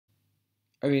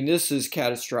I mean, this is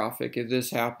catastrophic if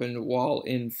this happened while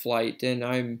in flight, and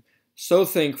I'm so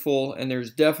thankful, and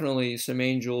there's definitely some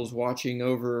angels watching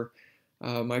over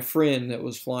my friend that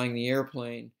was flying the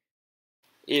airplane.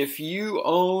 If you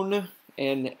own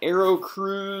an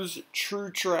AeroCruze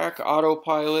TruTrak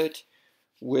Autopilot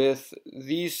with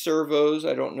these servos,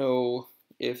 I don't know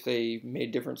if they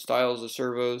made different styles of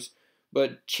servos,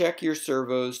 but check your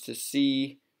servos to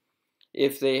see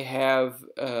if they have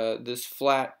this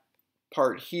flat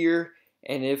part here,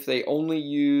 and if they only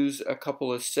use a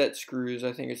couple of set screws,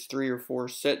 I think it's 3 or 4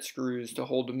 set screws to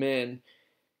hold them in.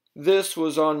 This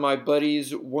was on my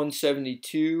buddy's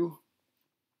 172,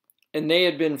 and they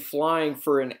had been flying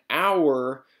for an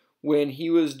hour when he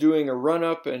was doing a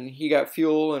run-up, and he got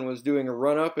fuel and was doing a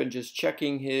run-up and just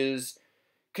checking his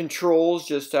controls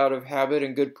just out of habit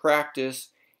and good practice,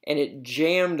 and it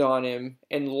jammed on him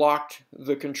and locked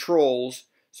the controls,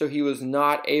 so he was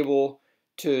not able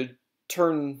to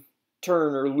turn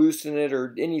or loosen it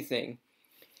or anything.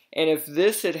 And if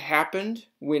this had happened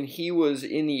when he was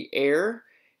in the air,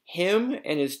 him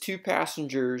and his 2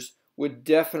 passengers would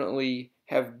definitely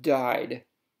have died.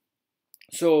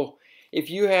 So if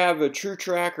you have a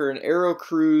TruTrak or an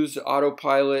AeroCruze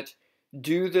Autopilot,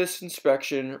 do this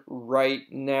inspection right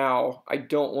now. I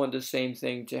don't want the same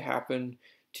thing to happen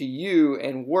to you,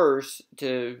 and worse,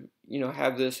 to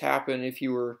have this happen if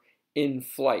you were in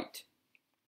flight.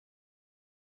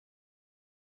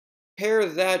 Compare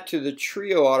that to the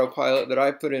Trio Autopilot that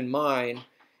I put in mine.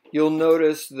 You'll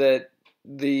notice that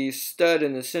the stud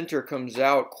in the center comes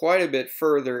out quite a bit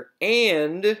further,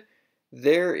 and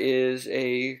there is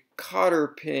a cotter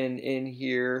pin in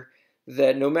here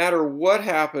that no matter what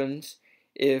happens,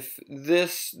 if the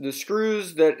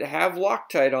screws that have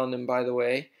Loctite on them, by the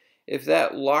way, if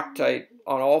that Loctite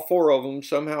on all 4 of them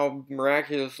somehow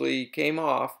miraculously came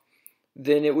off,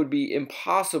 then it would be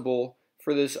impossible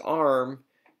for this arm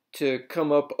to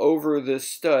come up over this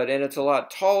stud, and it's a lot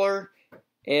taller,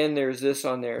 and there's this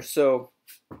on there. So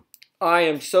I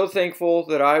am so thankful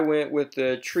that I went with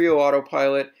the Trio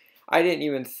Autopilot. I didn't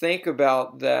even think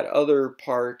about that other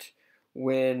part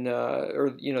when,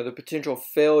 the potential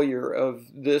failure of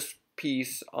this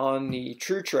piece on the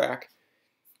TruTrak.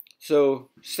 So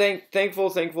thankful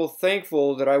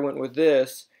that I went with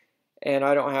this, and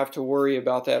I don't have to worry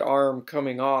about that arm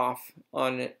coming off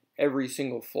on every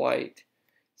single flight.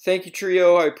 Thank you,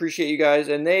 Trio. I appreciate you guys.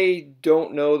 And they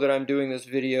don't know that I'm doing this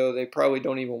video. They probably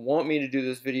don't even want me to do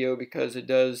this video because it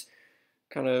does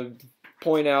kind of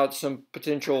point out some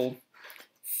potential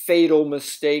fatal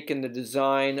mistake in the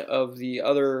design of the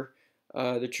other,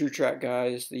 the TruTrak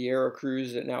guys, the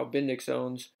AeroCruze that now Bendix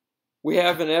owns. We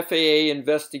have an FAA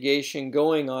investigation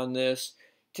going on this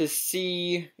to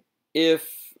see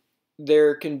if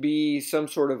there can be some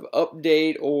sort of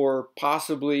update or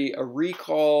possibly a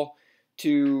recall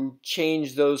to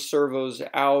change those servos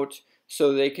out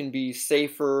so they can be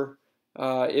safer.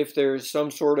 If there's some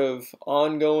sort of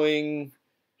ongoing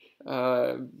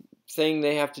thing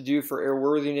they have to do for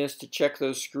airworthiness to check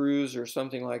those screws or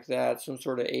something like that, some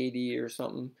sort of AD or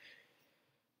something.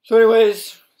 So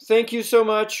anyways, thank you so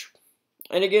much.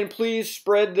 And again, please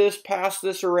spread this, pass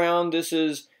this around. This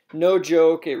is no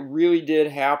joke. It really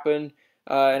did happen.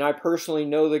 And I personally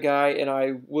know the guy, and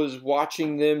I was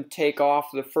watching them take off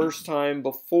the first time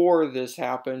before this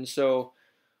happened. So,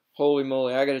 holy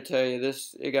moly, I got to tell you,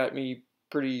 it got me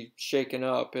pretty shaken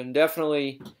up, and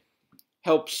definitely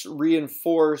helps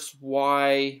reinforce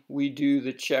why we do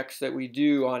the checks that we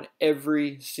do on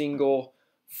every single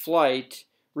flight,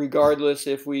 regardless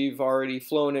if we've already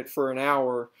flown it for an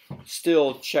hour.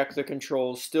 Still check the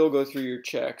controls, still go through your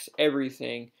checks,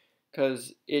 everything.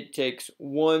 Because it takes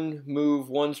one move,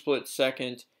 one split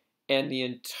second, and the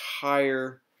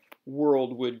entire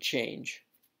world would change.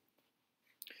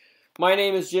 My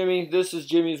name is Jimmy. This is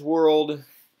Jimmy's World.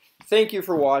 Thank you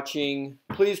for watching.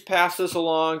 Please pass this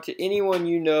along to anyone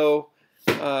you know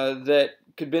that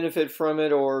could benefit from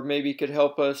it, or maybe could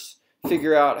help us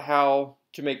figure out how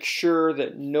to make sure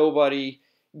that nobody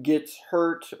gets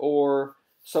hurt or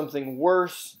something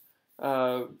worse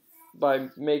by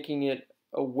making it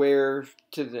aware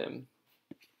to them.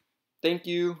 Thank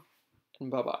you,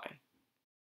 and bye-bye.